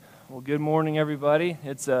Well, good morning, everybody.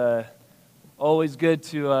 It's always good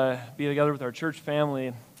to be together with our church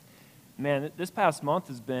family. Man, this past month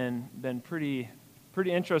has been pretty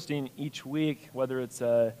interesting each week, whether it's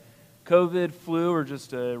COVID, flu, or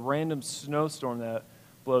just a random snowstorm that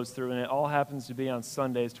blows through, and it all happens to be on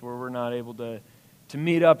Sundays to where we're not able to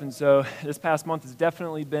meet up. And so this past month has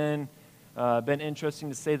definitely been interesting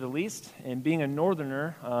to say the least. And being a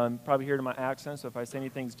northerner, probably hear to my accent, so if I say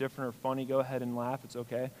anything's different or funny, go ahead and laugh. It's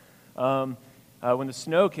okay. When the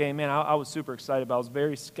snow came, man, I was super excited, but I was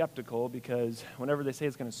very skeptical because whenever they say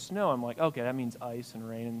it's going to snow, I'm like, okay, that means ice and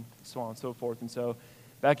rain and so on and so forth. And so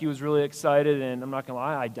Becky was really excited, and I'm not going to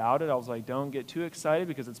lie, I doubted. I was like, don't get too excited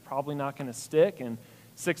because it's probably not going to stick. And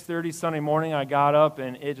 6:30 Sunday morning, I got up,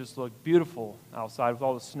 and it just looked beautiful outside with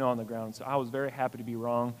all the snow on the ground. So I was very happy to be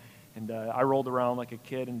wrong. And I rolled around like a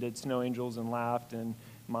kid and did snow angels and laughed, and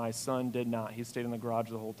my son did not. He stayed in the garage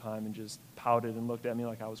the whole time and just pouted and looked at me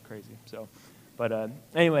like I was crazy. But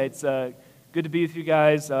anyway, it's good to be with you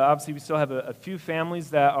guys. Obviously, we still have a few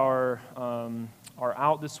families that are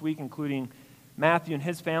out this week, including Matthew and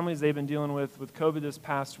his families. They've been dealing with COVID this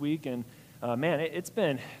past week, and man, it's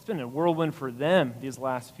been a whirlwind for them these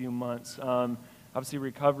last few months. Obviously,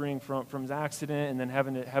 recovering from his accident and then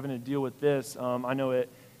having to deal with this. I know it.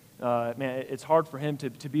 Man, it's hard for him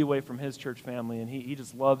to be away from his church family, and he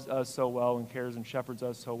just loves us so well and cares and shepherds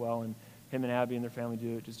us so well, and him and Abby and their family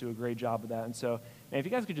do a great job of that. And so, man, if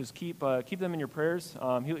you guys could just keep them in your prayers.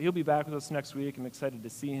 He'll be back with us next week. I'm excited to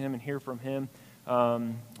see him and hear from him.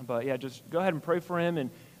 But yeah, just go ahead and pray for him,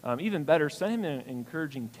 and even better, send him an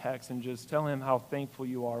encouraging text and just tell him how thankful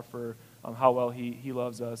you are for how well he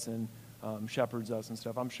loves us and shepherds us and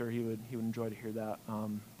stuff. I'm sure he would enjoy to hear that.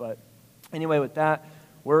 But anyway, with that.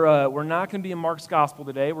 We're not going to be in Mark's Gospel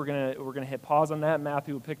today. We're gonna hit pause on that.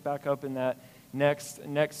 Matthew will pick back up in that next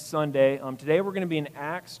Sunday. Today we're going to be in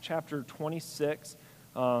Acts chapter 26,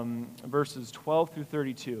 verses 12 through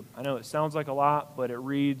 32. I know it sounds like a lot, but it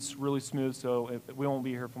reads really smooth, so we won't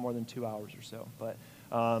be here for more than 2 hours or so. But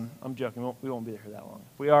I'm joking. We won't be here that long.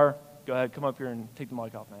 If we are, go ahead, come up here and take the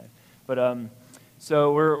mic off my head. But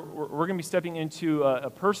so we're going to be stepping into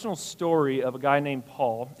a personal story of a guy named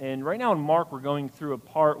Paul. And right now in Mark, we're going through a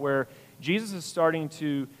part where Jesus is starting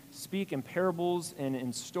to speak in parables and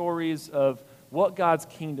in stories of what God's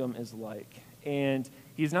kingdom is like. And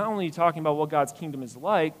he's not only talking about what God's kingdom is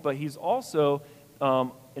like, but he's also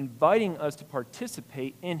inviting us to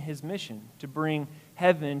participate in his mission, to bring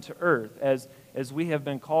heaven to earth, as we have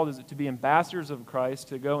been called to be ambassadors of Christ,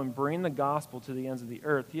 to go and bring the gospel to the ends of the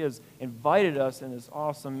earth. He has invited us in this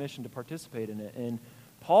awesome mission to participate in it. And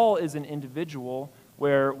Paul is an individual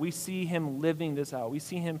where we see him living this out. We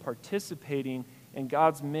see him participating in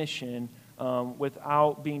God's mission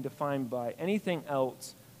without being defined by anything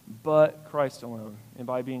else but Christ alone, and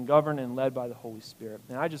by being governed and led by the Holy Spirit.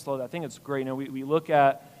 And I just love that. I think it's great. You know, we look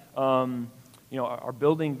at our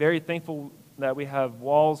building, very thankful that we have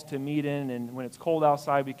walls to meet in, and when it's cold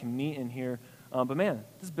outside, we can meet in here. But man,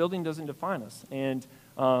 this building doesn't define us. And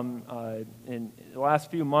in the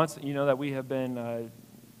last few months, you know that we have been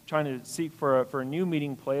trying to seek for a new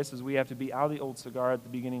meeting place, as we have to be out of the old cigar at the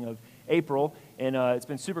beginning of April. And it's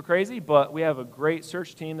been super crazy, but we have a great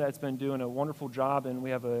search team that's been doing a wonderful job, and we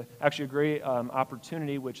have actually a great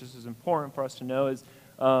opportunity, which is important for us to know, is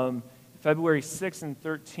February 6th and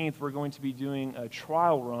 13th, we're going to be doing a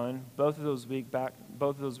trial run, both of those weeks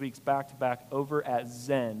back to back over at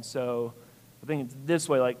Zen. So I think it's this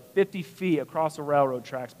way, like 50 feet across the railroad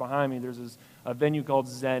tracks behind me. There's a venue called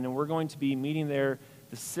Zen, and we're going to be meeting there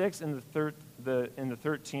the 6th and the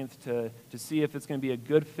 13th to see if it's going to be a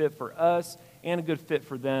good fit for us and a good fit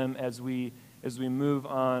for them as we move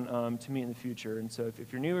on to meet in the future. And so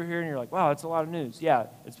if you're newer here and you're like, wow, that's a lot of news. Yeah,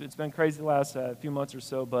 it's been crazy the last few months or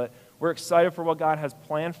so, but we're excited for what God has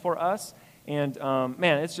planned for us. And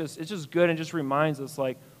man, it's just good, and just reminds us,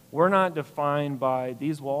 like, we're not defined by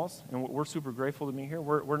these walls, and we're super grateful to be here.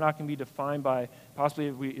 We're not going to be defined by possibly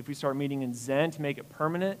if we start meeting in Zen to make it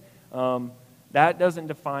permanent. That doesn't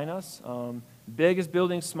define us. Biggest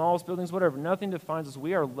buildings, smallest buildings, whatever. Nothing defines us.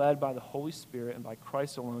 We are led by the Holy Spirit and by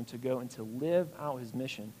Christ alone to go and to live out his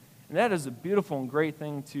mission. And that is a beautiful and great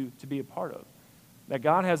thing to be a part of. That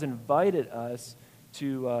God has invited us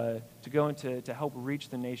to go and to help reach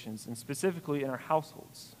the nations, and specifically in our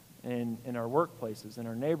households, in our workplaces, in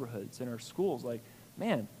our neighborhoods, in our schools. Like,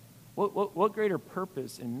 man, what greater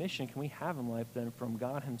purpose and mission can we have in life than from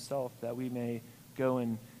God himself, that we may go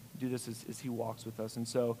and do this as he walks with us. And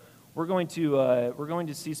so we're going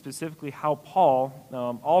to see specifically how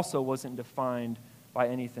Paul also wasn't defined by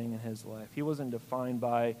anything in his life. He wasn't defined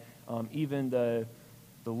by even the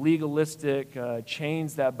legalistic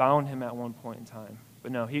chains that bound him at one point in time.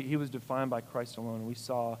 But no, he was defined by Christ alone, and we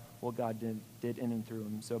saw what God did in and through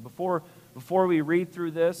him. So before we read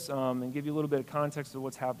through this and give you a little bit of context of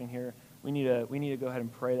what's happening here, we need to go ahead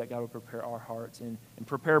and pray that God will prepare our hearts and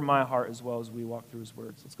prepare my heart as well as we walk through his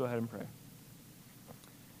words. Let's go ahead and pray.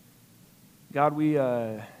 God, we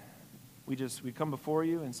come before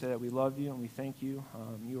you and say that we love you and we thank you.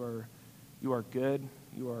 You are good.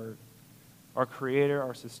 You are our creator,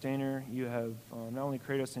 our sustainer. You have not only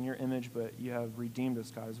created us in your image, but you have redeemed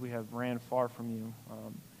us, God, as we have ran far from you.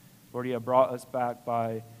 Lord, you have brought us back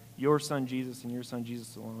by your Son Jesus and your Son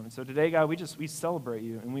Jesus alone. And so today, God, we celebrate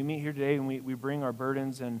you, and we meet here today and we bring our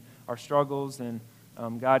burdens and our struggles and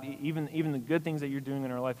God, even the good things that you're doing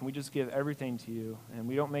in our life, and we just give everything to you. And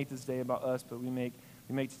we don't make this day about us, but we make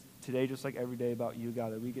today just like every day about you,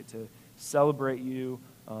 God, that we get to celebrate you,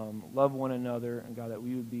 love one another, and God, that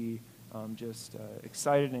we would be just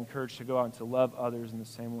excited and encouraged to go out and to love others in the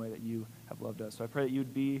same way that you have loved us. So I pray that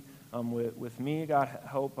you'd be with me, God.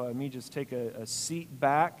 Help me just take a seat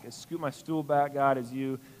back, scoot my stool back, God, as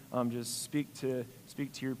you just speak to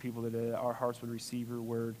your people today, that our hearts would receive your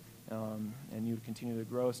word, and you would continue to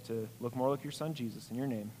grow us to look more like your Son, Jesus. In your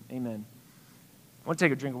name, amen. I want to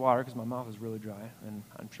take a drink of water because my mouth is really dry, and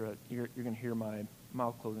I'm sure that you're going to hear my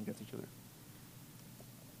mouth closing against each other.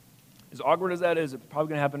 As awkward as that is, it's probably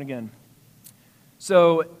going to happen again.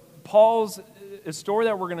 So a story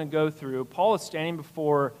that we're going to go through, Paul is standing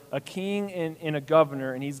before a king and a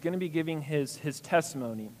governor, and he's going to be giving his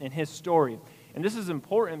testimony and his story. And this is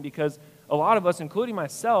important because a lot of us, including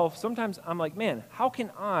myself, sometimes I'm like, man, how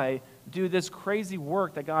can I do this crazy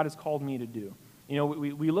work that God has called me to do? You know,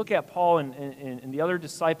 we look at Paul and the other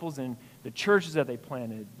disciples and the churches that they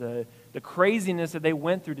planted, the craziness that they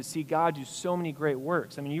went through to see God do so many great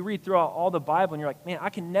works. I mean, you read throughout all the Bible and you're like, man, I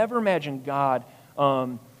can never imagine God,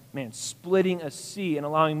 splitting a sea and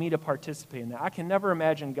allowing me to participate in that. I can never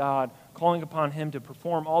imagine God calling upon him to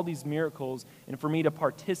perform all these miracles and for me to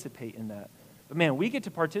participate in that. But man, we get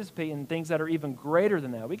to participate in things that are even greater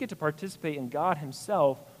than that. We get to participate in God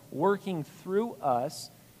himself working through us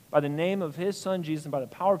by the name of his Son Jesus and by the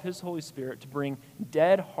power of his Holy Spirit to bring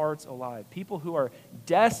dead hearts alive. People who are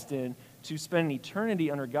destined to spend an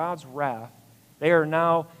eternity under God's wrath, they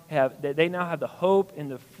now have the hope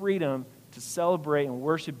and the freedom to celebrate and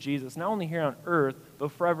worship Jesus, not only here on earth,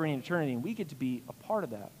 but forever in eternity. And we get to be a part of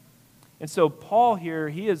that. And so Paul here,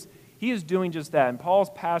 he is doing just that. In Paul's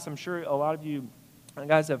past, I'm sure a lot of you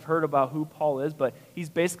guys have heard about who Paul is, but he's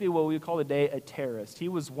basically what we call today a terrorist. He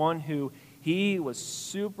was one who he was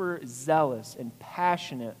super zealous and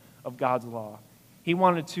passionate of God's law. He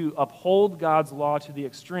wanted to uphold God's law to the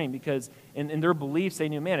extreme because in their beliefs, they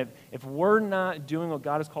knew, man, if we're not doing what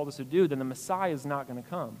God has called us to do, then the Messiah is not going to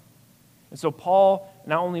come. And so Paul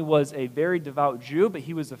not only was a very devout Jew, but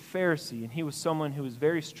he was a Pharisee, and he was someone who was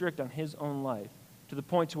very strict on his own life, to the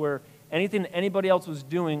point to where anything that anybody else was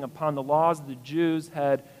doing upon the laws the Jews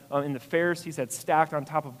had and the Pharisees had stacked on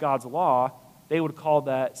top of God's law, they would call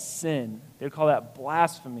that sin. They would call that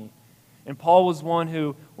blasphemy. And Paul was one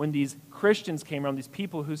who, when these Christians came around, these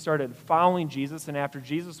people who started following Jesus, and after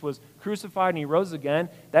Jesus was crucified and he rose again,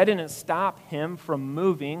 that didn't stop him from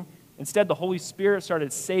moving. Instead, the Holy Spirit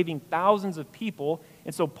started saving thousands of people,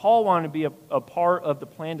 and so Paul wanted to be a part of the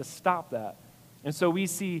plan to stop that. And so we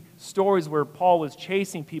see stories where Paul was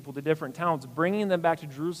chasing people to different towns, bringing them back to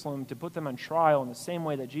Jerusalem to put them on trial in the same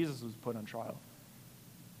way that Jesus was put on trial.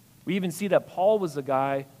 We even see that Paul was the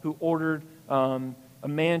guy who ordered a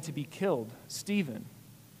man to be killed, Stephen.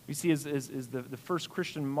 We see as the first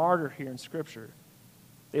Christian martyr here in Scripture.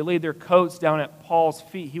 They laid their coats down at Paul's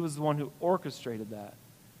feet. He was the one who orchestrated that.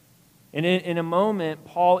 And in a moment,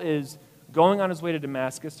 Paul is going on his way to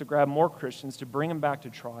Damascus to grab more Christians to bring them back to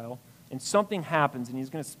trial. And something happens, and he's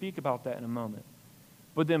going to speak about that in a moment.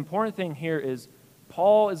 But the important thing here is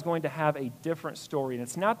Paul is going to have a different story. And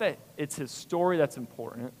it's not that it's his story that's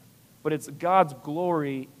important, but it's God's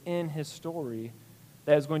glory in his story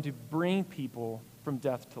that is going to bring people from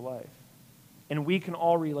death to life. And we can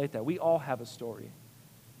all relate that. We all have a story.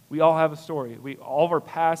 We all have a story. All of our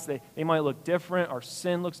past, they might look different. Our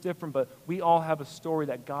sin looks different, but we all have a story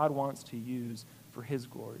that God wants to use for his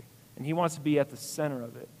glory. And he wants to be at the center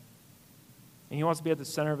of it. And he wants to be at the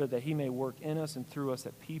center of it that he may work in us and through us,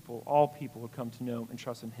 that all people would come to know and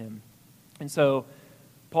trust in him. And so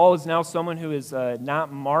Paul is now someone who is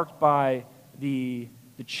not marked by the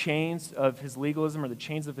chains of his legalism or the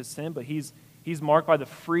chains of his sin, but he's marked by the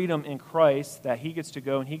freedom in Christ that he gets to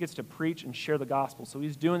go and he gets to preach and share the gospel. So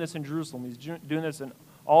he's doing this in Jerusalem. He's doing this in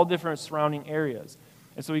all different surrounding areas.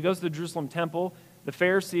 And so he goes to the Jerusalem temple. The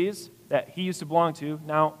Pharisees, that he used to belong to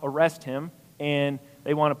now arrest him, and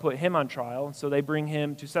they want to put him on trial. And so they bring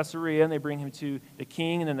him to Caesarea, and they bring him to the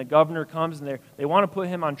king, and then the governor comes, and they want to put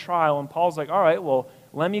him on trial. And Paul's like, all right, well,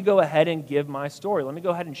 let me go ahead and give my story. Let me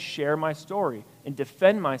go ahead and share my story and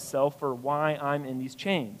defend myself for why I'm in these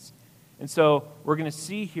chains. And so we're going to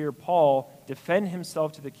see here Paul defend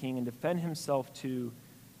himself to the king and defend himself to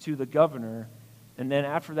the governor. And then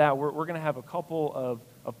after that, we're going to have a couple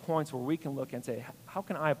of points where we can look and say, how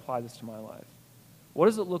can I apply this to my life? What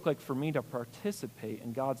does it look like for me to participate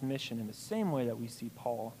in God's mission in the same way that we see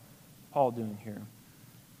Paul doing here?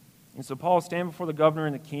 And so Paul stands before the governor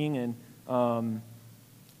and the king, and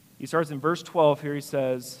he starts in verse 12 here. He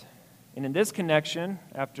says, and in this connection,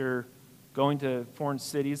 after going to foreign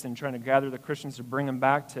cities and trying to gather the Christians to bring them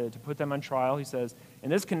back to put them on trial, he says, in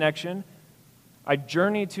this connection, I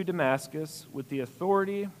journeyed to Damascus with the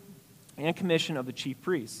authority and commission of the chief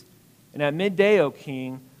priests. And at midday, O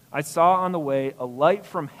king, I saw on the way a light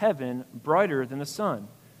from heaven brighter than the sun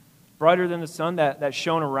that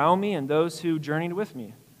shone around me and those who journeyed with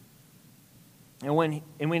me. And when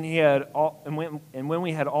we had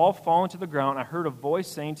all fallen to the ground, I heard a voice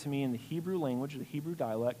saying to me in the Hebrew language, the Hebrew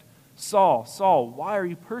dialect, Saul, Saul, why are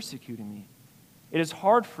you persecuting me? It is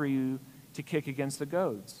hard for you to kick against the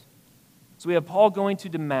goads. So we have Paul going to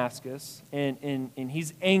Damascus, and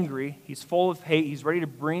he's angry, he's full of hate, he's ready to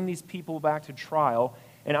bring these people back to trial.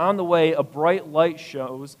 And on the way, a bright light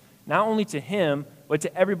shows, not only to him, but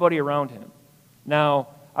to everybody around him. Now,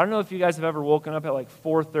 I don't know if you guys have ever woken up at like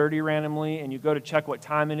 4:30 randomly, and you go to check what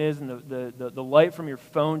time it is, and the light from your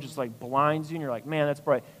phone just like blinds you, and you're like, man, that's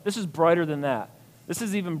bright. This is brighter than that. This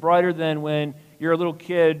is even brighter than when you're a little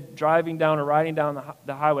kid driving down or riding down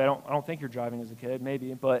the highway. I don't think you're driving as a kid,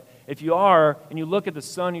 maybe. But if you are, and you look at the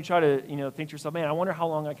sun, you try to think to yourself, man, I wonder how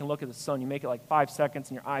long I can look at the sun. You make it like 5 seconds,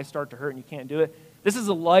 and your eyes start to hurt, and you can't do it. This is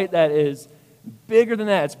a light that is bigger than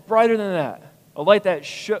that. It's brighter than that. A light that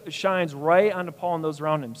shines right onto Paul and those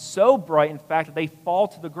around him. So bright, in fact, that they fall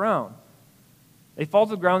to the ground. They fall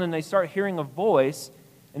to the ground, and they start hearing a voice,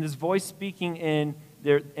 and this voice speaking in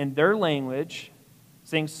their language,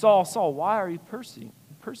 saying, Saul, Saul, why are you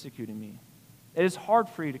persecuting me? It is hard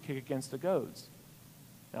for you to kick against the goads.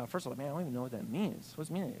 Now, first of all, man, I don't even know what that means. What does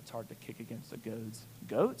it mean it's hard to kick against the goads?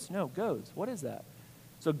 Goats? No, goads. What is that?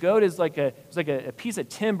 So goad is like a piece of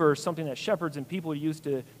timber or something that shepherds and people used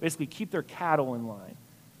to basically keep their cattle in line.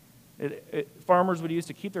 Farmers would use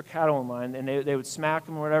to keep their cattle in line, and they would smack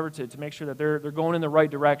them or whatever to make sure that they're going in the right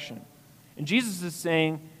direction. And Jesus is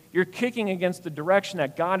saying, you're kicking against the direction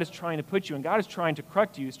that God is trying to put you, and God is trying to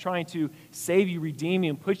correct you. He's trying to save you, redeem you,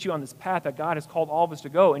 and put you on this path that God has called all of us to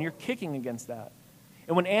go, and you're kicking against that.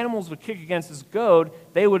 And when animals would kick against this goad,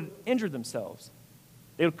 they would injure themselves.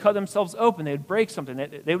 They would cut themselves open. They would break something.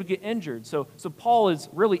 They would get injured. So Paul is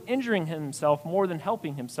really injuring himself more than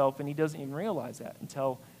helping himself, and he doesn't even realize that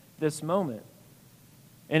until this moment.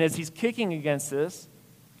 And as he's kicking against this,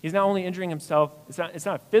 he's not only injuring himself, it's not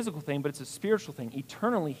a physical thing, but it's a spiritual thing.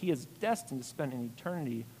 Eternally, he is destined to spend an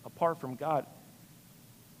eternity apart from God.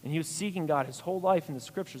 And he was seeking God his whole life in the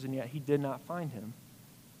Scriptures, and yet he did not find him.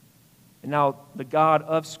 And now the God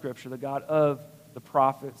of Scripture, the God of the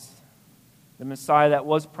prophets, the Messiah that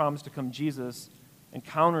was promised to come, Jesus,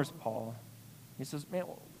 encounters Paul. He says, man,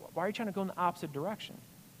 why are you trying to go in the opposite direction?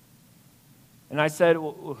 And I said,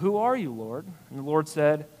 well, who are you, Lord? And the Lord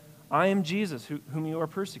said, I am Jesus, whom you are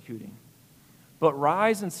persecuting. But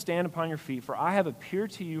rise and stand upon your feet, for I have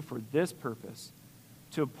appeared to you for this purpose,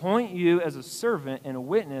 to appoint you as a servant and a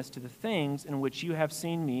witness to the things in which you have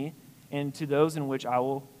seen me, and to those in which I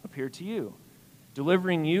will appear to you,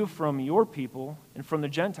 delivering you from your people and from the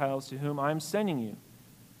Gentiles to whom I am sending you,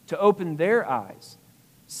 to open their eyes,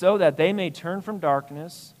 so that they may turn from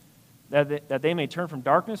darkness, that they may turn from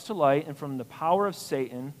darkness to light, and from the power of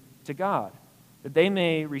Satan to God, that they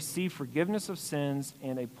may receive forgiveness of sins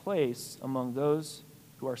and a place among those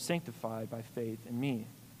who are sanctified by faith in me.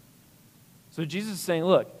 So Jesus is saying,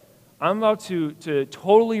 look, I'm about to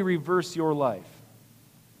totally reverse your life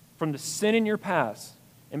from the sin in your past.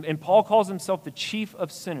 And Paul calls himself the chief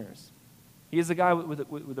of sinners. He is a guy with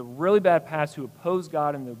a really bad past who opposed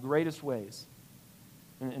God in the greatest ways,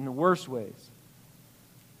 in the worst ways.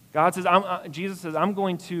 Jesus says, I'm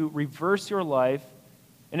going to reverse your life.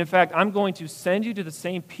 And in fact, I'm going to send you to the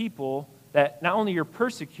same people that not only you're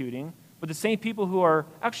persecuting, but the same people who are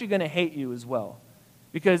actually going to hate you as well.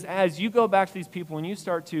 Because as you go back to these people and you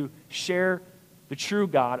start to share the true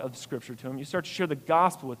God of Scripture to them, you start to share the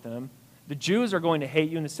gospel with them, the Jews are going to hate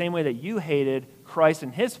you in the same way that you hated Christ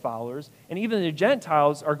and his followers, and even the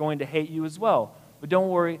Gentiles are going to hate you as well. But don't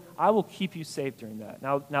worry, I will keep you safe during that.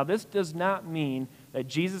 Now this does not mean that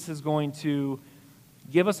Jesus is going to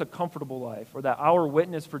give us a comfortable life, or that our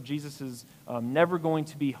witness for Jesus is never going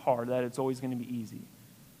to be hard, that it's always going to be easy.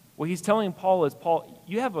 What he's telling Paul is, Paul,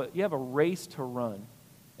 you have a race to run.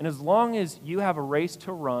 And as long as you have a race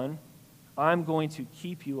to run, I'm going to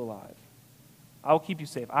keep you alive. I will keep you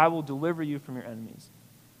safe. I will deliver you from your enemies.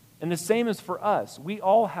 And the same is for us. We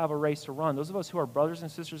all have a race to run. Those of us who are brothers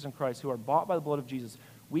and sisters in Christ, who are bought by the blood of Jesus,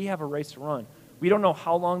 we have a race to run. We don't know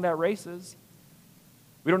how long that race is.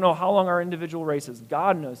 We don't know how long our individual race is.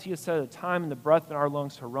 God knows. He has set a time and the breath in our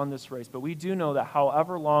lungs to run this race. But we do know that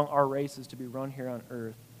however long our race is to be run here on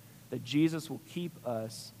earth, that Jesus will keep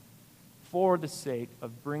us for the sake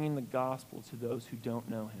of bringing the gospel to those who don't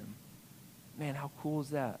know him. Man, how cool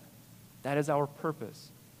is that? That is our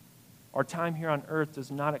purpose. Our time here on earth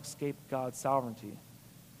does not escape God's sovereignty.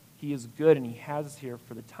 He is good, and he has us here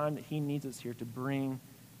for the time that he needs us here to bring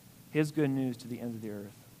his good news to the ends of the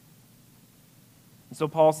earth. And so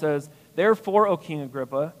Paul says, therefore, O King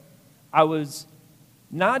Agrippa, I was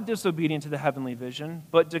not disobedient to the heavenly vision,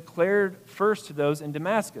 but declared first to those in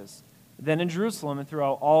Damascus, then in Jerusalem and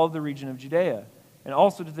throughout all of the region of Judea, and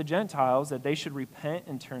also to the Gentiles, that they should repent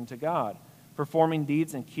and turn to God, performing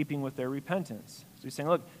deeds in keeping with their repentance. So he's saying,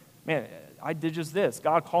 look, man, I did just this.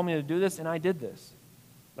 God called me to do this, and I did this.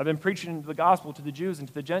 I've been preaching the gospel to the Jews and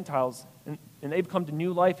to the Gentiles, and they've come to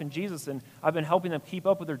new life in Jesus, and I've been helping them keep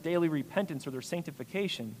up with their daily repentance or their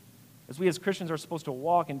sanctification. As we as Christians are supposed to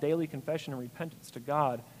walk in daily confession and repentance to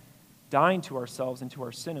God, dying to ourselves and to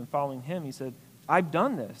our sin and following him, he said, I've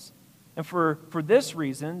done this. And for this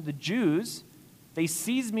reason, the Jews, they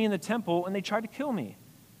seized me in the temple and they tried to kill me.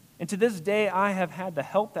 And to this day, I have had the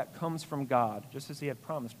help that comes from God, just as he had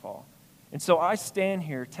promised Paul. And so I stand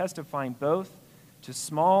here testifying both to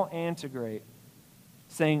small and to great,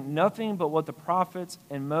 saying nothing but what the prophets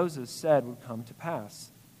and Moses said would come to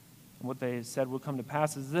pass. And what they said would come to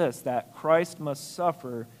pass is this, that Christ must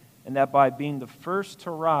suffer, and that by being the first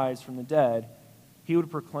to rise from the dead, he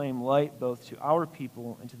would proclaim light both to our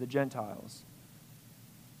people and to the Gentiles.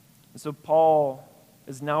 And so Paul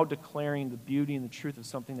is now declaring the beauty and the truth of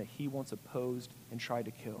something that he once opposed and tried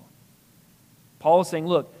to kill. Paul is saying,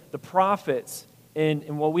 look, the prophets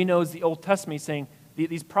in what we know as the Old Testament, he's saying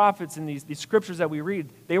these prophets and these scriptures that we read,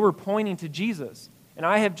 they were pointing to Jesus. And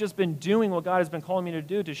I have just been doing what God has been calling me to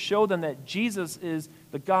do to show them that Jesus is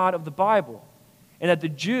the God of the Bible. And that the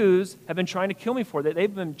Jews have been trying to kill me for it.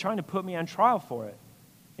 They've been trying to put me on trial for it.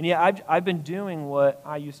 And yet I've been doing what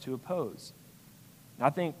I used to oppose. And I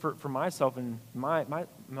think for myself in my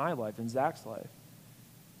life, in Zach's life,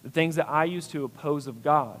 the things that I used to oppose of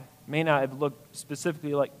God may not have looked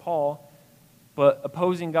specifically like Paul, but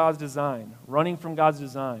opposing God's design, running from God's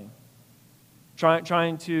design,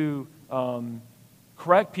 trying to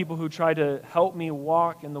correct people who tried to help me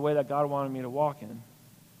walk in the way that God wanted me to walk in.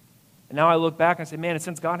 And now I look back and I say, man,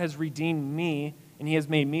 since God has redeemed me and he has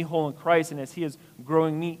made me whole in Christ, and as he is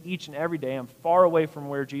growing me each and every day, I'm far away from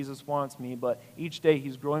where Jesus wants me, but each day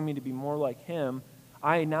he's growing me to be more like him.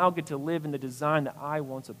 I now get to live in the design that I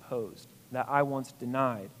once opposed, that I once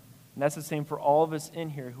denied. And that's the same for all of us in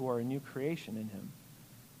here who are a new creation in him.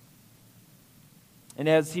 And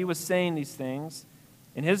as he was saying these things,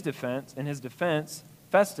 in his defense,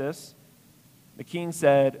 Festus, the king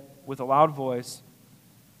said with a loud voice,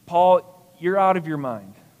 Paul, you're out of your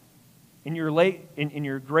mind. And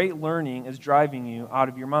your great learning is driving you out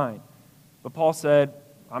of your mind. But Paul said,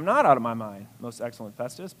 I'm not out of my mind, most excellent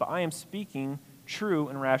Festus, but I am speaking true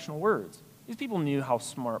and rational words. These people knew how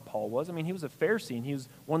smart Paul was. I mean, he was a Pharisee, and he was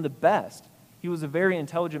one of the best. He was a very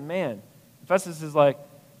intelligent man. Festus is like,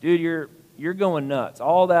 dude, you're going nuts.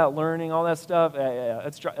 All that learning, all that stuff,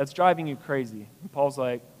 it's driving you crazy. And Paul's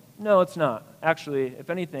like, no, it's not. Actually, if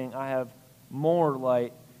anything, I have more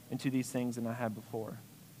light into these things than I had before.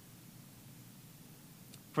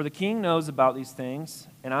 For the king knows about these things,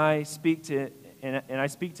 and I speak to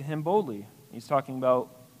him boldly. He's talking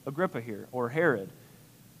about Agrippa here, or Herod.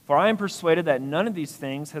 For I am persuaded that none of these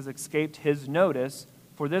things has escaped his notice,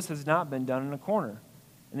 for this has not been done in a corner.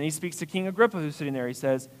 And then he speaks to King Agrippa, who's sitting there. He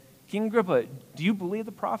says, King Agrippa, do you believe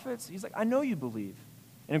the prophets? He's like, I know you believe.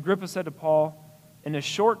 And Agrippa said to Paul, in a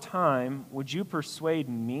short time, would you persuade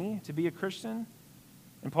me to be a Christian?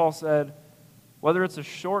 And Paul said, whether it's a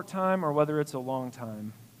short time or whether it's a long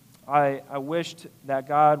time, I wished that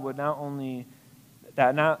God would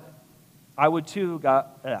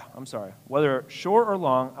whether short or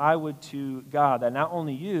long, I would to God that not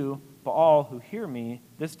only you, but all who hear me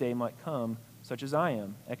this day might come, such as I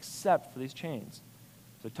am, except for these chains.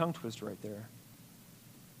 It's a tongue twister right there.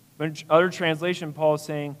 But in other translation, Paul is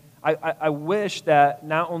saying, I wish that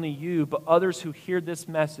not only you, but others who hear this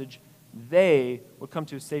message they would come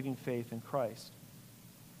to a saving faith in Christ.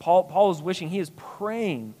 Paul is wishing, he is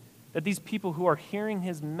praying that these people who are hearing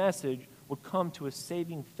his message would come to a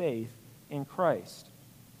saving faith in Christ.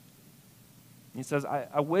 He says,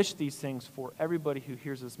 I wish these things for everybody who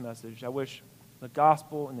hears this message. I wish the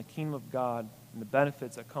gospel and the kingdom of God and the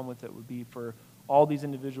benefits that come with it would be for all these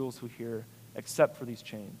individuals who hear, except for these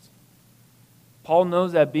chains. Paul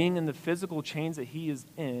knows that being in the physical chains that he is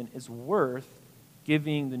in is worth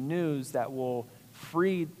giving the news that will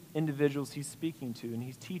free individuals he's speaking to and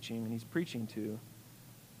he's teaching and he's preaching to,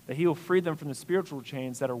 that he will free them from the spiritual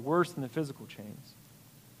chains that are worse than the physical chains.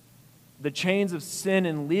 The chains of sin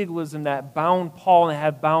and legalism that bound Paul and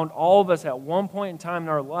have bound all of us at one point in time in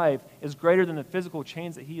our life is greater than the physical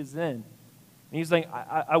chains that he is in. And he's like,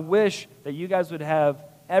 I wish that you guys would have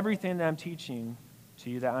everything that I'm teaching to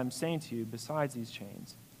you, that I'm saying to you, besides these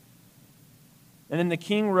chains. And then the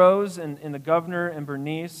king rose, and the governor and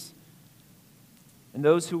Bernice, and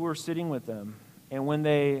those who were sitting with them. And when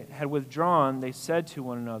they had withdrawn, they said to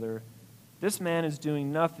one another, "This man is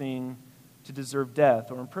doing nothing to deserve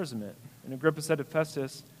death or imprisonment." And Agrippa said to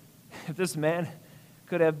Festus, "If this man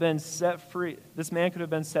could have been set free, this man could have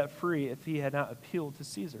been set free if he had not appealed to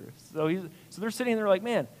Caesar." So they're sitting there like,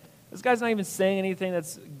 man, this guy's not even saying anything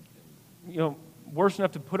that's, worse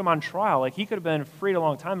enough to put him on trial. Like, he could have been freed a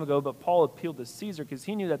long time ago, but Paul appealed to Caesar because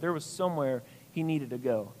he knew that there was somewhere he needed to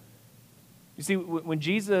go. You see,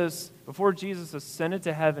 before Jesus ascended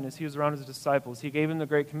to heaven as he was around his disciples, he gave them the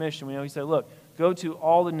Great Commission. He said, look, go to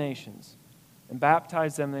all the nations and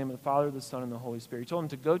baptize them in the name of the Father, the Son, and the Holy Spirit. He told them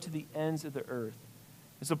to go to the ends of the earth.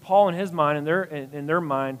 And so Paul, in his mind, in their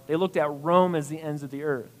mind, they looked at Rome as the ends of the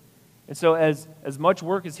earth. And so as much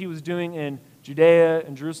work as he was doing in Judea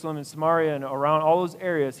and Jerusalem and Samaria and around all those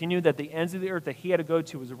areas, he knew that the ends of the earth that he had to go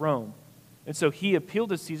to was Rome. And so he appealed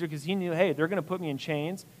to Caesar because he knew, hey, they're going to put me in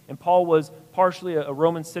chains. And Paul was partially a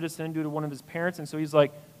Roman citizen due to one of his parents. And so he's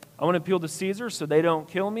like, I want to appeal to Caesar so they don't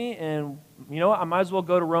kill me. And you know what? I might as well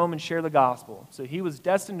go to Rome and share the gospel. So he was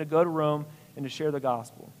destined to go to Rome and to share the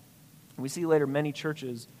gospel. And we see later many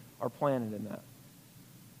churches are planted in that.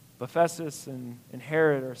 But Festus and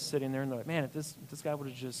Herod are sitting there and they're like, man, if this guy would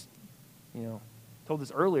have just, told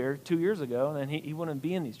us earlier, 2 years ago, then he wouldn't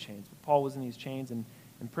be in these chains. But Paul was in these chains and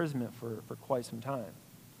imprisonment for quite some time.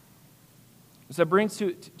 So that brings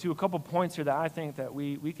to a couple points here that I think that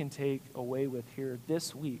we can take away with here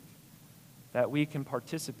this week, that we can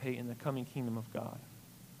participate in the coming kingdom of God.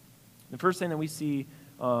 The first thing that we see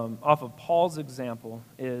off of Paul's example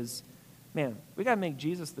is, man, we got to make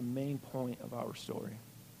Jesus the main point of our story.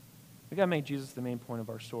 We got to make Jesus the main point of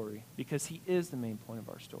our story because he is the main point of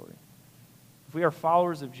our story. If we are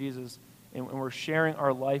followers of Jesus and we're sharing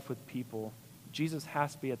our life with people, Jesus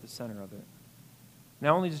has to be at the center of it.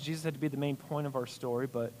 Not only does Jesus have to be the main point of our story,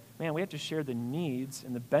 but, man, we have to share the needs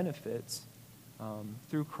and the benefits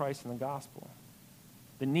through Christ and the gospel.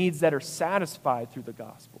 The needs that are satisfied through the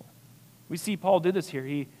gospel. We see Paul do this here.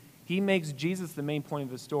 He makes Jesus the main point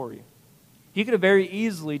of his story. He could have very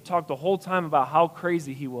easily talked the whole time about how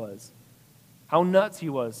crazy he was, how nuts he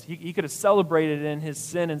was. He could have celebrated in his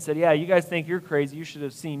sin and said, yeah, you guys think you're crazy. You should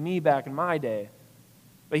have seen me back in my day.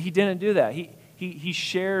 But he didn't do that. He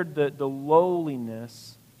shared the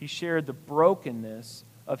lowliness, he shared the brokenness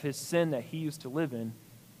of his sin that he used to live in.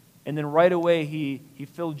 And then right away, he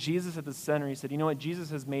filled Jesus at the center. He said, you know what? Jesus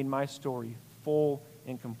has made my story full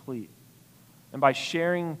and complete. And by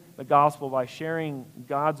sharing the gospel, by sharing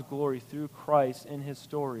God's glory through Christ in his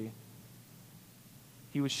story,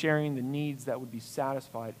 he was sharing the needs that would be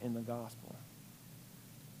satisfied in the gospel.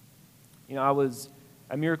 I was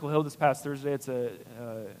at Miracle Hill this past Thursday. It's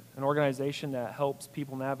an organization that helps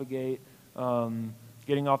people navigate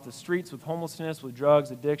getting off the streets with homelessness, with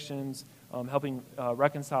drugs, addictions, helping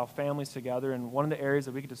reconcile families together. And one of the areas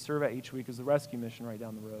that we get to serve at each week is the rescue mission right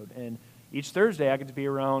down the road. And each Thursday I get to be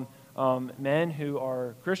around men who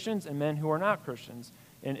are Christians and men who are not Christians.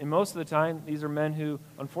 And most of the time, these are men who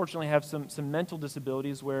unfortunately have some mental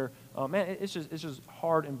disabilities where, it's just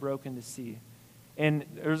hard and broken to see. And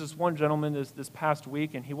there was this one gentleman this past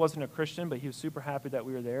week, and he wasn't a Christian, but he was super happy that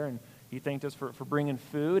we were there, and he thanked us for bringing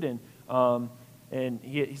food, and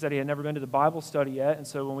he said he had never been to the Bible study yet. And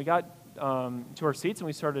so when we got to our seats and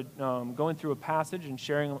we started going through a passage and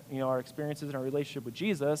sharing our experiences and our relationship with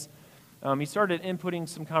Jesus, he started inputting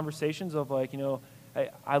some conversations of like,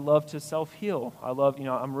 I love to self-heal. I love,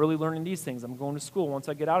 I'm really learning these things. I'm going to school. Once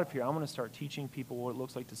I get out of here, I'm going to start teaching people what it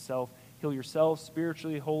looks like to self-heal yourself,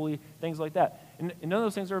 spiritually, holy, things like that. And none of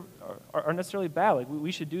those things are necessarily bad. Like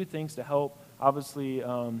we should do things to help, obviously,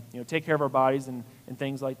 take care of our bodies and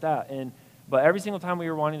things like that. And But every single time we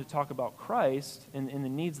were wanting to talk about Christ and the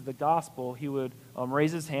needs of the gospel, he would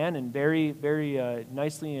raise his hand, and very, very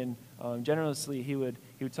nicely and generously he would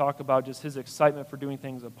talk about just his excitement for doing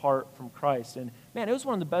things apart from Christ. And man, it was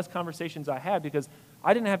one of the best conversations I had, because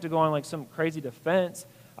I didn't have to go on like some crazy defense.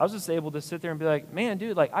 I was just able to sit there and be like, man,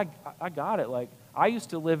 dude, like I got it. Like I used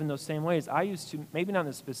to live in those same ways. I used to, maybe not in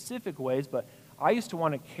the specific ways, but I used to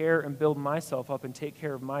want to care and build myself up and take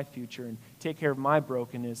care of my future and take care of my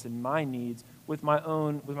brokenness and my needs with my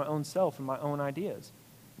own self and my own ideas.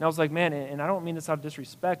 And I was like, man, and I don't mean this out of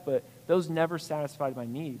disrespect, but those never satisfied my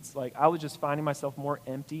needs. Like I was just finding myself more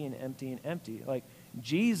empty and empty and empty. Like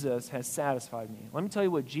Jesus has satisfied me. Let me tell you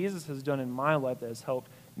what Jesus has done in my life that has helped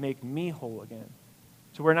make me whole again.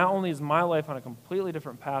 To where not only is my life on a completely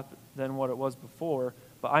different path than what it was before,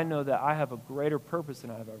 but I know that I have a greater purpose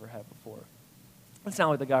than I've ever had before. It's not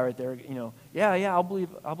like the guy right there, I'll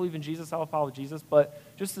believe in Jesus, I'll follow Jesus, but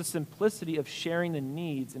just the simplicity of sharing the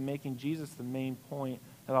needs and making Jesus the main point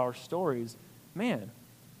of our stories, man,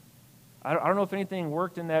 I don't know if anything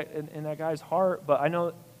worked in that guy's heart, but I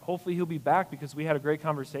know hopefully he'll be back, because we had a great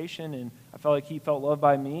conversation, and I felt like he felt loved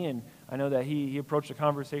by me, and I know that he approached the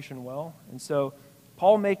conversation well. And so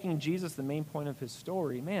Paul making Jesus the main point of his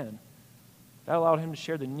story, man, that allowed him to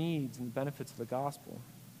share the needs and the benefits of the gospel.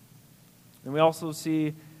 And we also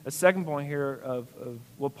see a second point here of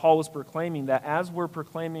what Paul was proclaiming, that as we're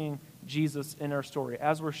proclaiming Jesus in our story,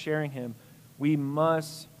 as we're sharing him, we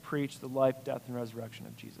must preach the life, death, and resurrection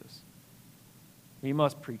of Jesus. We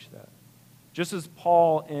must preach that. Just as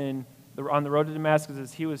Paul on the road to Damascus,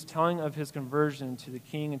 as he was telling of his conversion to the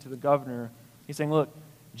king and to the governor, he's saying, look,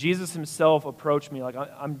 Jesus himself approached me. Like,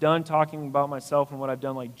 I'm done talking about myself and what I've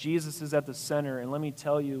done. Like, Jesus is at the center, and let me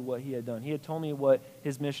tell you what he had done. He had told me what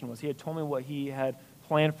his mission was. He had told me what he had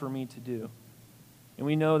planned for me to do. And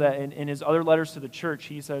we know that in his other letters to the church,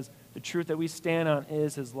 he says, the truth that we stand on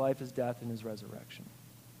is his life, his death, and his resurrection.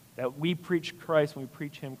 That we preach Christ when we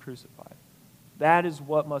preach him crucified. That is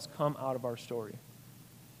what must come out of our story.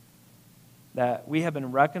 That we have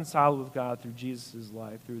been reconciled with God through Jesus'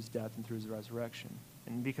 life, through his death, and through his resurrection.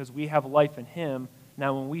 And because we have life in him,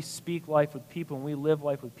 now when we speak life with people and we live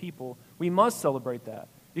life with people, we must celebrate that.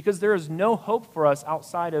 Because there is no hope for us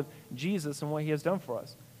outside of Jesus and what he has done for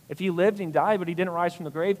us. If he lived and died, but he didn't rise from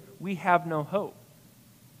the grave, we have no hope.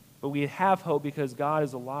 But we have hope because God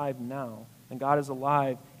is alive now, and God is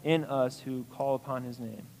alive in us who call upon his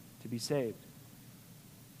name to be saved.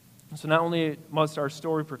 So not only must our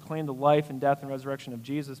story proclaim the life and death and resurrection of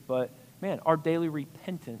Jesus, but, man, our daily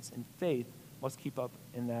repentance and faith must keep up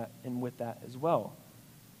in that and with that as well.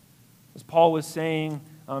 As Paul was saying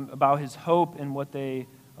about his hope and what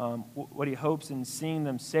he hopes in seeing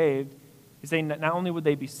them saved, he's saying that not only would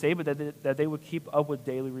they be saved, but that they would keep up with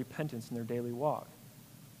daily repentance in their daily walk.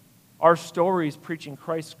 Our stories preaching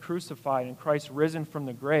Christ crucified and Christ risen from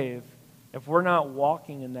the grave, if we're not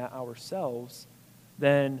walking in that ourselves,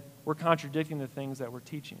 then we're contradicting the things that we're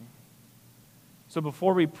teaching. So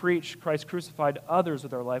before we preach Christ crucified to others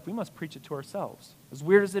with our life, we must preach it to ourselves. As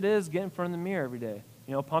weird as it is, get in front of the mirror every day.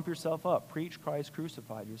 Pump yourself up. Preach Christ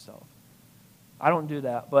crucified yourself. I don't do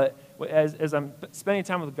that, but as I'm spending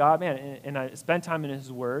time with God, man, and I spend time in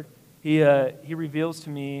his word, he reveals to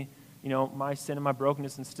me, my sin and my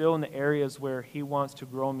brokenness, and still in the areas where he wants to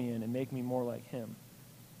grow me in and make me more like him.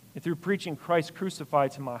 And through preaching Christ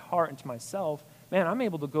crucified to my heart and to myself, man, I'm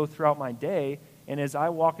able to go throughout my day, and as I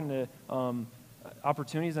walk into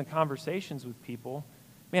opportunities and conversations with people,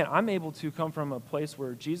 man, I'm able to come from a place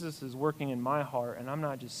where Jesus is working in my heart, and I'm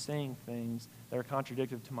not just saying things that are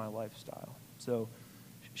contradictory to my lifestyle. So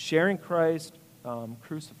sharing Christ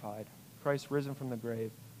crucified, Christ risen from the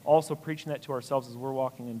grave, also preaching that to ourselves as we're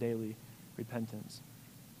walking in daily repentance.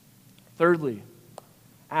 Thirdly,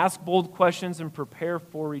 ask bold questions and prepare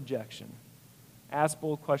for rejection. Ask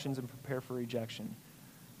bold questions and prepare for rejection.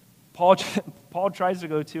 Paul tries to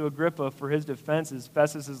go to Agrippa for his defense as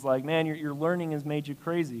Festus is like, man, your learning has made you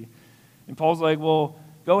crazy. And Paul's like, well,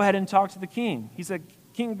 go ahead and talk to the king. He said,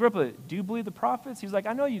 King Agrippa, do you believe the prophets? He's like,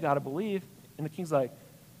 I know you got to believe. And the king's like,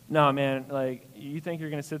 no, man, like, you think you're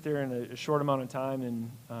going to sit there in a short amount of time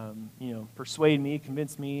and, persuade me,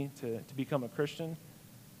 convince me to become a Christian?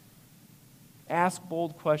 Ask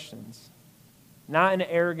bold questions. Not in an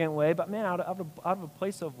arrogant way, but, man, out of a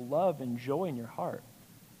place of love and joy in your heart.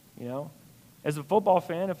 As a football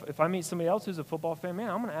fan, if I meet somebody else who's a football fan, man,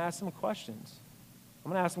 I'm going to ask them questions.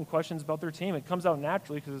 I'm going to ask them questions about their team. It comes out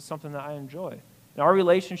naturally because it's something that I enjoy. And our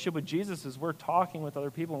relationship with Jesus is we're talking with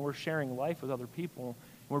other people and we're sharing life with other people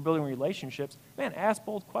and we're building relationships. Man, ask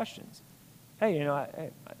bold questions. Hey,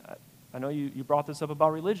 I know you brought this up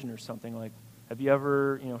about religion or something. Like, Have you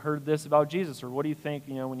ever, heard this about Jesus? Or what do you think,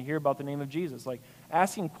 when you hear about the name of Jesus? Like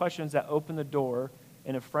asking questions that open the door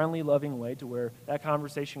in a friendly, loving way to where that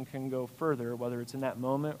conversation can go further, whether it's in that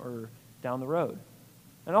moment or down the road.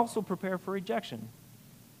 And also prepare for rejection.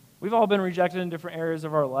 We've all been rejected in different areas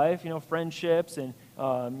of our life, friendships and,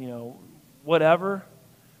 whatever.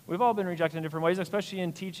 We've all been rejected in different ways, especially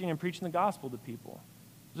in teaching and preaching the gospel to people.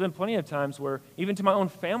 There's been plenty of times where, even to my own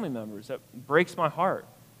family members, that breaks my heart.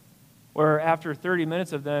 Where after 30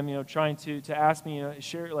 minutes of them, trying to ask me,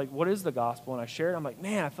 share, like, what is the gospel? And I share it, I'm like,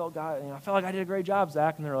 man, I felt like I did a great job,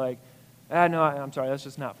 Zach. And they're like, no, I'm sorry, that's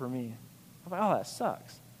just not for me. I'm like, oh, that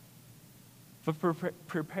sucks. But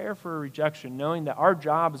prepare for rejection, knowing that our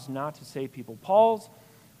job is not to save people.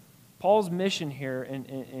 Paul's mission here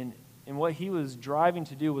and what he was driving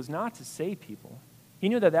to do was not to save people. He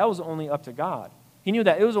knew that was only up to God. He knew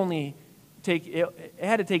that it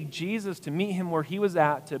had to take Jesus to meet him where he was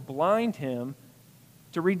at, to blind him,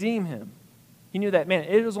 to redeem him. He knew that, man,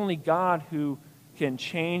 it is only God who can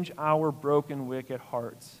change our broken, wicked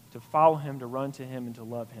hearts to follow him, to run to him, and to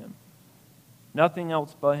love him. Nothing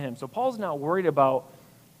else but him. So Paul's not worried about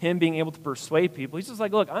him being able to persuade people. He's just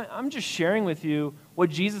like, look, I'm just sharing with you what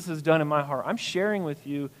Jesus has done in my heart. I'm sharing with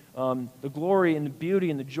you the glory and the beauty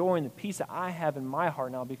and the joy and the peace that I have in my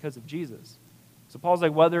heart now because of Jesus. So Paul's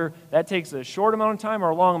like, whether that takes a short amount of time or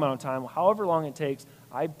a long amount of time, however long it takes,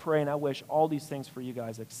 I pray and I wish all these things for you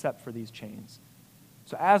guys except for these chains.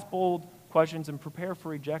 So ask bold questions and prepare for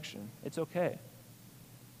rejection. It's okay.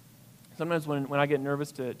 Sometimes when I get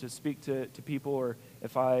nervous to speak to people, or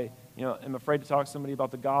if I am afraid to talk to somebody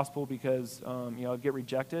about the gospel because I get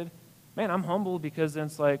rejected, man, I'm humbled because then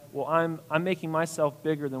it's like, well, I'm making myself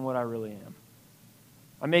bigger than what I really am.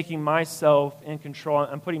 I'm making myself in control.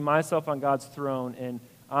 I'm putting myself on God's throne, and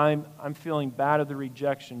I'm feeling bad of the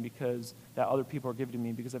rejection because that other people are giving to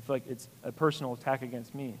me because I feel like it's a personal attack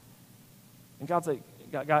against me. And God's like,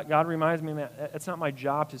 God reminds me, man, it's not my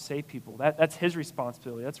job to save people. That's his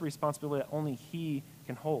responsibility. That's a responsibility that only he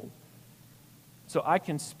can hold. So I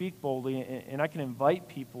can speak boldly, and I can invite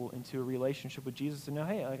people into a relationship with Jesus and know,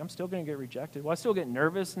 hey, I'm still going to get rejected. Well, I still get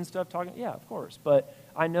nervous and stuff talking. Yeah, of course. But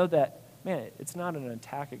I know that, man, it's not an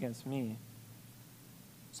attack against me.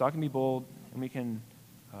 So I can be bold, and we can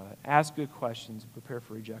ask good questions and prepare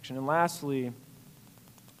for rejection. And lastly,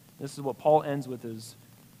 this is what Paul ends with, is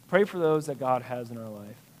pray for those that God has in our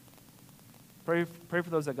life. Pray for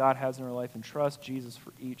those that God has in our life and trust Jesus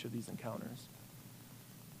for each of these encounters.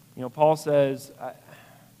 Paul says,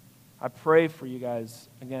 I pray for you guys.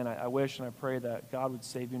 Again, I wish and I pray that God would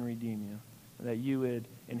save you and redeem you, and that you would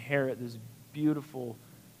inherit this beautiful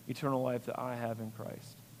eternal life that I have in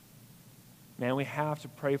Christ. Man, we have to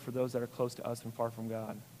pray for those that are close to us and far from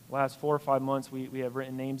God. The last 4 or 5 months, we have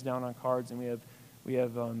written names down on cards, and we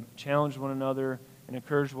have challenged one another and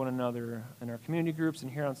encouraged one another in our community groups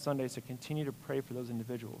and here on Sundays to continue to pray for those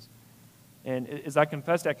individuals. And as I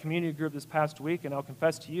confessed at community group this past week, and I'll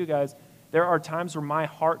confess to you guys, there are times where my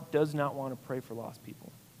heart does not want to pray for lost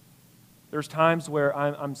people. There's times where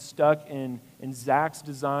I'm stuck in Zach's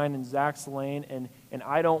design and Zach's lane, and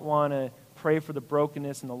I don't want to pray for the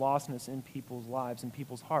brokenness and the lostness in people's lives and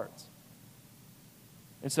people's hearts.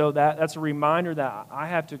 And so that's a reminder that I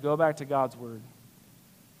have to go back to God's word.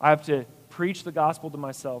 I have to preach the gospel to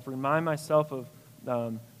myself, remind myself of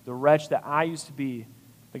the wretch that I used to be,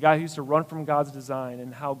 the guy who used to run from God's design,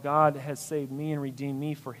 and how God has saved me and redeemed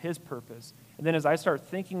me for his purpose. And then as I start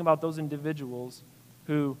thinking about those individuals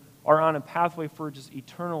who are on a pathway for just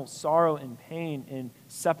eternal sorrow and pain and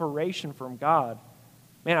separation from God,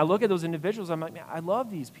 man, I look at those individuals, I'm like, man, I love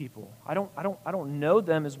these people. I don't know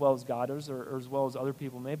them as well as God does or as well as other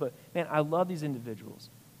people may, but man, I love these individuals.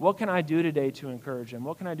 What can I do today to encourage them?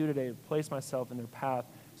 What can I do today to place myself in their path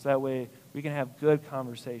so that way we can have good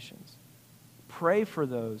conversations? Pray for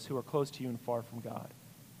those who are close to you and far from God.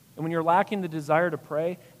 And when you're lacking the desire to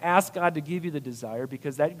pray, ask God to give you the desire,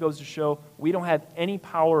 because that goes to show we don't have any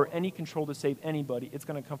power or any control to save anybody. It's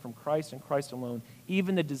going to come from Christ and Christ alone,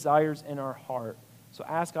 even the desires in our heart. So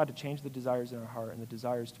ask God to change the desires in our heart and the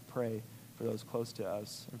desires to pray for those close to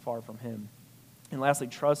us and far from him. And lastly,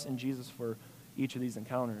 trust in Jesus for each of these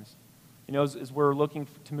encounters. As we're looking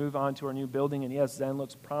to move on to our new building, and yes, Zen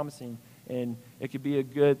looks promising, and it could be a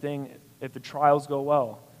good thing if the trials go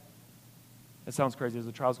well. It sounds crazy as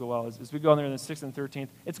the trials go well. As we go in there on the 6th and 13th,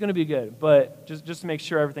 it's going to be good, but just to make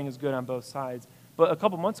sure everything is good on both sides. But a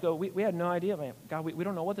couple months ago, we had no idea, man. God, we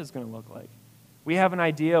don't know what this is going to look like. We have an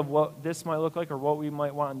idea of what this might look like or what we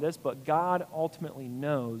might want in this, but God ultimately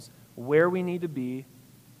knows where we need to be,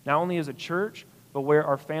 not only as a church, but where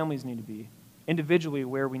our families need to be, individually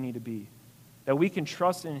where we need to be. that we can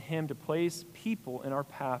trust in him to place people in our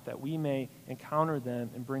path that we may encounter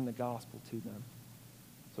them and bring the gospel to them.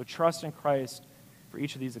 So trust in Christ for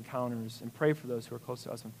each of these encounters and pray for those who are close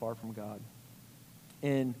to us and far from God.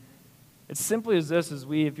 And it's simply as this, as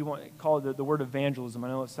we, if you want to call it the word evangelism. I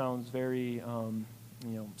know it sounds very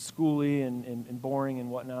schooly and boring and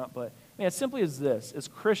whatnot, but man, it's simply as this. As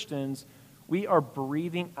Christians, we are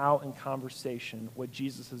breathing out in conversation what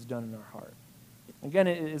Jesus has done in our heart. Again,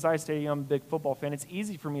 as I stated, I'm a big football fan. It's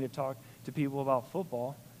easy for me to talk to people about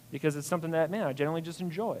football because it's something that, man, I generally just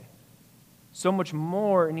enjoy. So much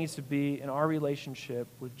more it needs to be in our relationship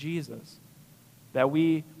with Jesus. That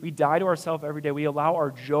we die to ourselves every day. We allow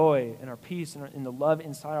our joy and our peace and the love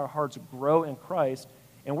inside our hearts to grow in Christ,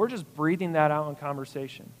 and we're just breathing that out in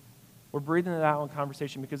conversation. We're breathing that out in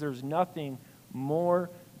conversation because there's nothing more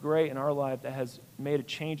great in our life that has made a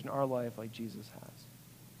change in our life like Jesus has.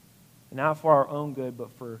 And not for our own good,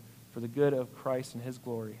 but for the good of Christ and his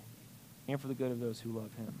glory, and for the good of those who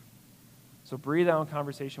love him. So breathe out in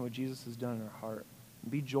conversation what Jesus has done in our heart,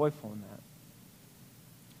 and be joyful in that.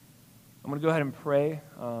 I'm going to go ahead and pray.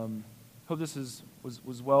 Hope this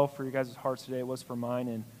was well for your guys' hearts today. It was for mine.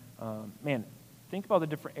 And man, think about the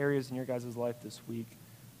different areas in your guys' life this week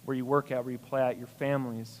where you work at, where you play at, your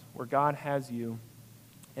families, where God has you.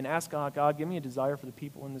 And ask God, God, give me a desire for the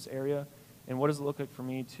people in this area. And what does it look like for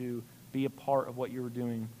me to be a part of what you're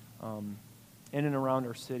doing in and around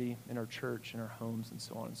our city, in our church, in our homes, and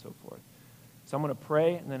so on and so forth. So I'm going to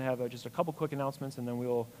pray and then have just a couple quick announcements, and then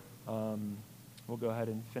we'll go ahead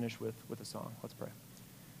and finish with a song. Let's pray.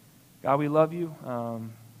 God, we love you.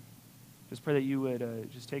 Just pray that you would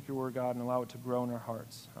just take your word, God, and allow it to grow in our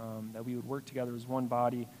hearts, that we would work together as one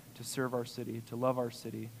body to serve our city, to love our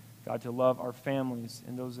city, God, to love our families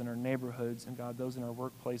and those in our neighborhoods, and God, those in our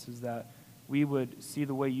workplaces, that we would see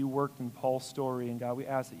the way you worked in Paul's story, and God, we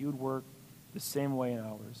ask that you would work the same way in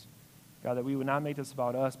ours. God, that we would not make this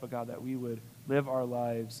about us, but God, that we would live our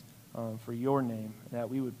lives for your name, and that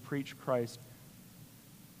we would preach Christ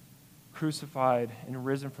crucified and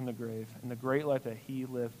risen from the grave, and the great life that he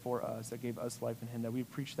lived for us, that gave us life in him, that we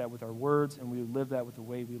would preach that with our words, and we would live that with the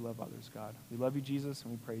way we love others, God. We love you, Jesus,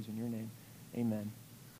 and we praise you in your name. Amen.